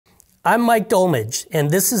I'm Mike Dolmage, and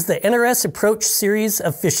this is the NRS Approach series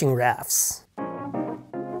of fishing rafts.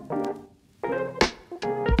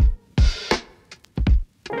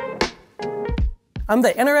 I'm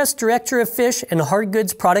the NRS Director of Fish and Hard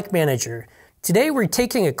Goods Product Manager. Today we're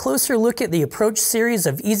taking a closer look at the Approach series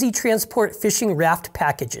of easy transport fishing raft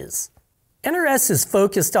packages. NRS is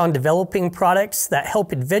focused on developing products that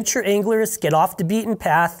help adventure anglers get off the beaten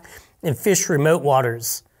path and fish remote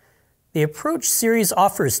waters. The Approach series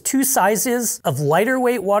offers two sizes of lighter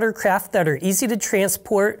weight watercraft that are easy to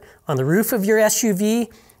transport on the roof of your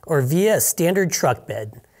SUV or via a standard truck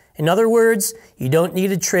bed. In other words, you don't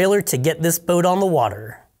need a trailer to get this boat on the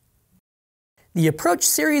water. The Approach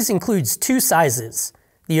series includes two sizes,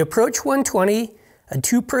 the Approach 120, a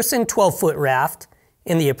two-person 12-foot raft,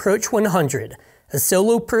 and the Approach 100, a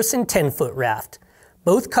solo-person 10-foot raft.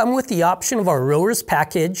 Both come with the option of our rowers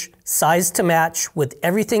package, sized to match with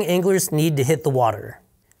everything anglers need to hit the water.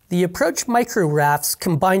 The Approach micro rafts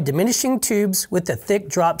combine diminishing tubes with a thick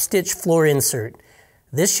drop stitch floor insert.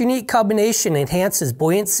 This unique combination enhances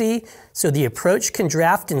buoyancy so the Approach can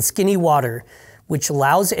draft in skinny water, which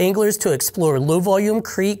allows anglers to explore low volume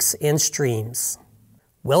creeks and streams.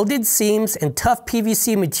 Welded seams and tough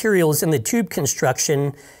PVC materials in the tube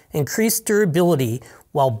construction increase durability,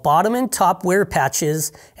 while bottom and top wear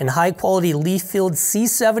patches and high-quality leaf-filled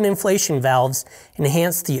C7 inflation valves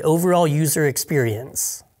enhance the overall user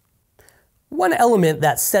experience. One element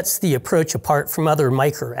that sets the Approach apart from other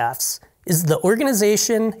micro rafts is the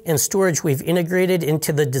organization and storage we've integrated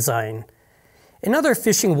into the design. In other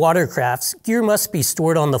fishing watercrafts, gear must be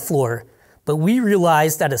stored on the floor, but we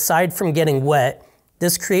realize that aside from getting wet,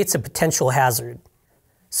 this creates a potential hazard.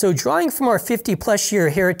 So drawing from our 50-plus year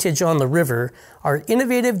heritage on the river, our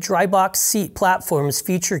innovative dry box seat platforms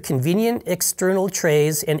feature convenient external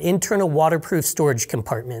trays and internal waterproof storage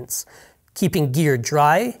compartments, keeping gear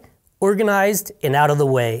dry, organized, and out of the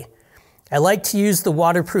way. I like to use the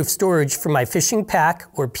waterproof storage for my fishing pack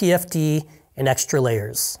or PFD and extra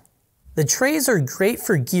layers. The trays are great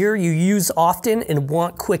for gear you use often and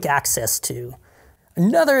want quick access to.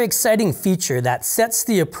 Another exciting feature that sets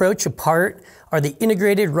the Approach apart are the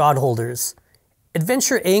integrated rod holders.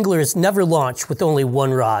 Adventure anglers never launch with only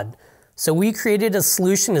one rod, so we created a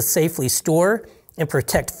solution to safely store and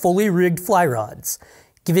protect fully rigged fly rods,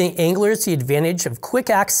 giving anglers the advantage of quick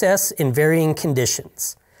access in varying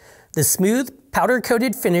conditions. The smooth,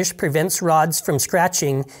 powder-coated finish prevents rods from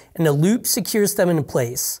scratching, and a loop secures them in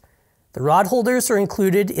place. The rod holders are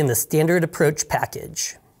included in the standard Approach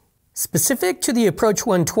package. Specific to the Approach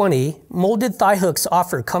 120, molded thigh hooks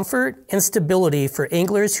offer comfort and stability for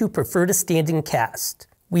anglers who prefer to standing cast.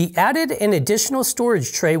 We added an additional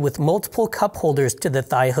storage tray with multiple cup holders to the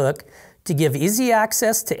thigh hook to give easy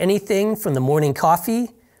access to anything from the morning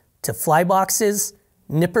coffee to fly boxes,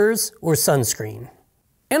 nippers, or sunscreen.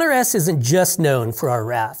 NRS isn't just known for our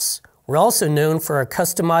rafts. We're also known for our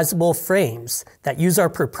customizable frames that use our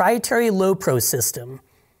proprietary Low Pro system.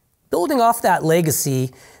 Building off that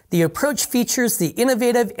legacy, the Approach features the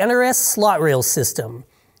innovative NRS slot rail system,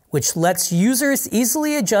 which lets users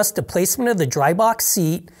easily adjust the placement of the dry box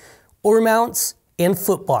seat, oar mounts, and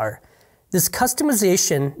foot bar. This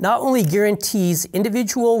customization not only guarantees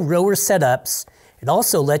individual rower setups, it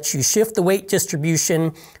also lets you shift the weight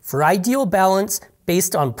distribution for ideal balance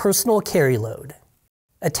based on personal carry load.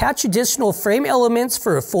 Attach additional frame elements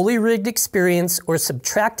for a fully rigged experience or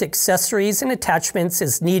subtract accessories and attachments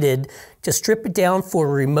as needed to strip it down for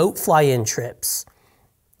remote fly-in trips.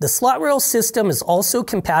 The slot rail system is also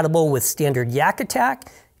compatible with standard Yak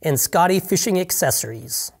Attack and Scotty fishing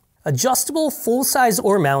accessories. Adjustable full-size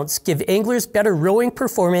oar mounts give anglers better rowing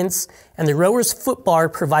performance, and the rower's foot bar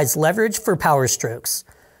provides leverage for power strokes.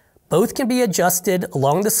 Both can be adjusted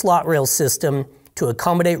along the slot rail system to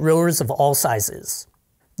accommodate rowers of all sizes.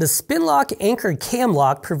 The Spin-Lock Anchor Cam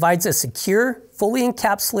Lock provides a secure, fully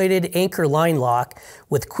encapsulated anchor line lock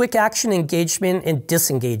with quick action engagement and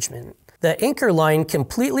disengagement. The anchor line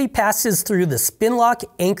completely passes through the Spin-Lock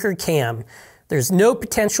Anchor Cam. There's no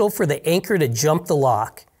potential for the anchor to jump the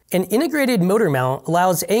lock. An integrated motor mount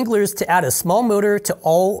allows anglers to add a small motor to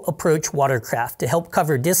all Approach watercraft to help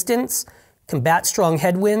cover distance, combat strong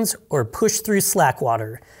headwinds, or push through slack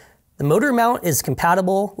water. The motor mount is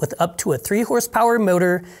compatible with up to a 3-horsepower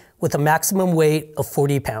motor with a maximum weight of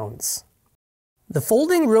 40 pounds. The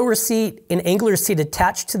folding rower seat and angler seat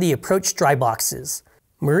attached to the Approach dry boxes.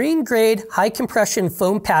 Marine-grade, high-compression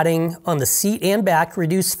foam padding on the seat and back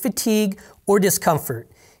reduce fatigue or discomfort,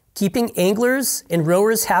 keeping anglers and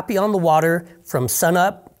rowers happy on the water from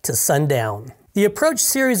sunup to sundown. The Approach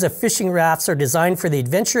series of fishing rafts are designed for the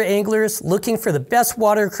adventure anglers looking for the best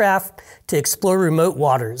watercraft to explore remote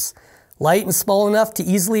waters. Light and small enough to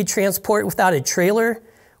easily transport without a trailer,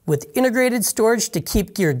 with integrated storage to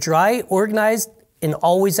keep gear dry, organized, and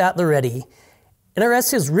always at the ready.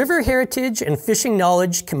 NRS's river heritage and fishing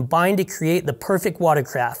knowledge combine to create the perfect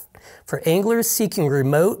watercraft for anglers seeking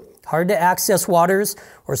remote, hard-to-access waters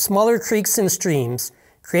or smaller creeks and streams,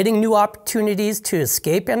 creating new opportunities to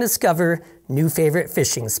escape and discover new favorite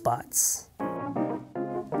fishing spots.